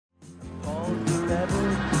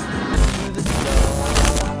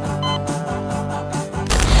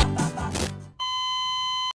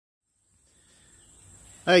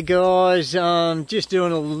Hey guys, just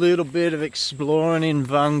doing a little bit of exploring in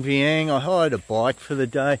Vang Vieng. I hired a bike for the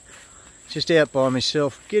day, just out by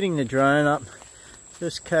myself, getting the drone up,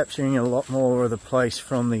 just capturing a lot more of the place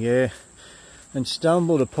from the air, and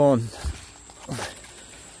stumbled upon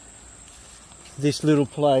this little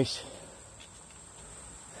place,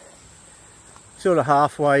 sort of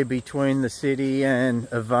halfway between the city and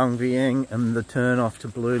Vang Vieng and the turn off to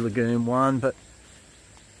Blue Lagoon 1, but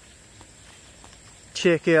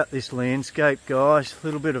check out this landscape, guys. A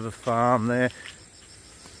little bit of a farm there.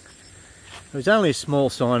 There was only a small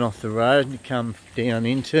sign off the road to come down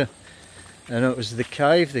into, and it was the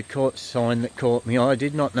cave sign that caught me. I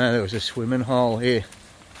did not know there was a swimming hole here,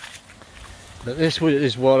 but this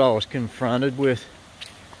is what I was confronted with.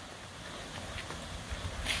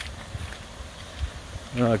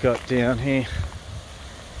 And I got down here.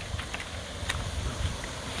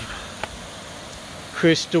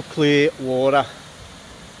 Crystal clear water.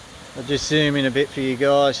 I'll just zoom in a bit for you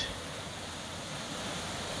guys.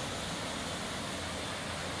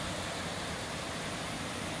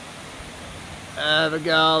 Have a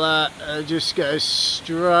go at that. It just goes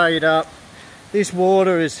straight up. This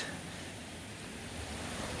water is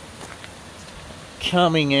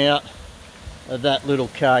coming out of that little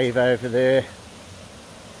cave over there.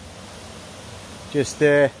 Just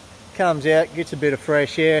there. Comes out, gets a bit of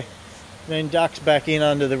fresh air, then ducks back in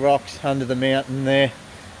under the rocks, under the mountain there.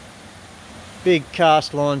 Big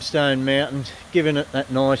cast limestone mountains, giving it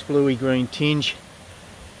that nice bluey green tinge.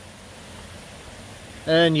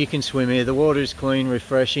 And you can swim here. The water is clean,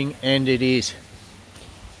 refreshing, and it is.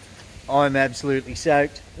 I'm absolutely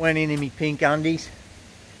soaked. Went in my pink undies.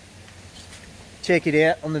 Check it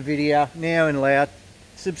out on the video now and loud.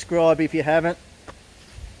 Subscribe if you haven't.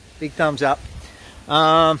 Big thumbs up.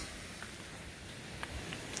 Back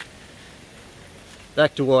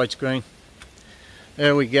to widescreen.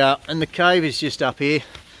 There we go, and the cave is just up here,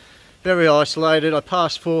 very isolated. I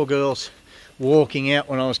passed 4 girls walking out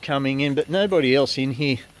when I was coming in, but nobody else in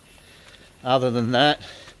here other than that.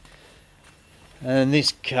 And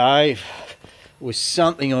this cave was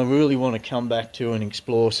something I really want to come back to and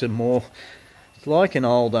explore some more. It's like an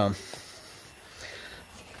old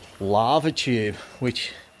lava tube,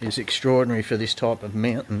 which is extraordinary for this type of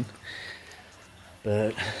mountain.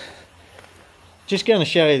 But just going to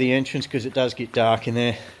show you the entrance because it does get dark in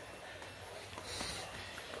there.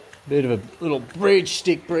 Bit of a little bridge,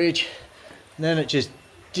 stick bridge, and then it just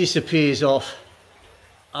disappears off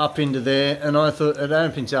up into there, and I thought it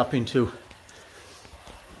opens up into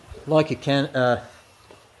like a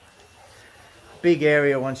big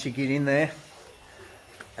area once you get in there,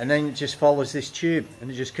 and then it just follows this tube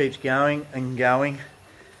and it just keeps going and going.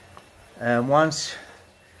 And once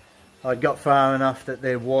I got far enough that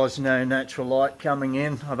there was no natural light coming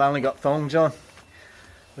in, I've only got thongs on.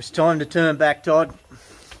 It's time to turn back, Todd.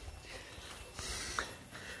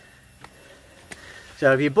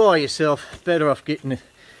 So if you're by yourself, better off getting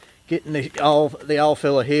the old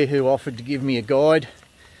fella here who offered to give me a guide,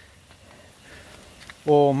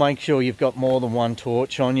 or make sure you've got more than one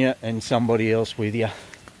torch on you and somebody else with you.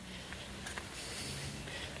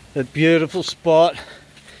 A beautiful spot.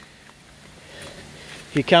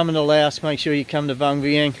 If you're coming to Laos, make sure you come to Vang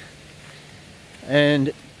Vieng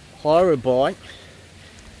and hire a bike.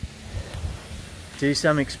 Do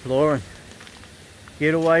some exploring.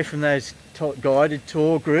 Get away from those guided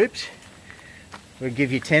tour groups. We'll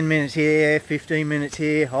give you 10 minutes here, 15 minutes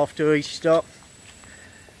here, off to each stop.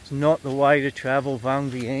 It's not the way to travel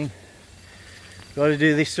Vang Vieng. Got to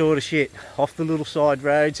do this sort of shit, off the little side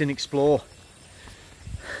roads and explore.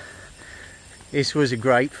 This was a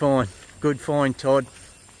great find. Good find, Todd.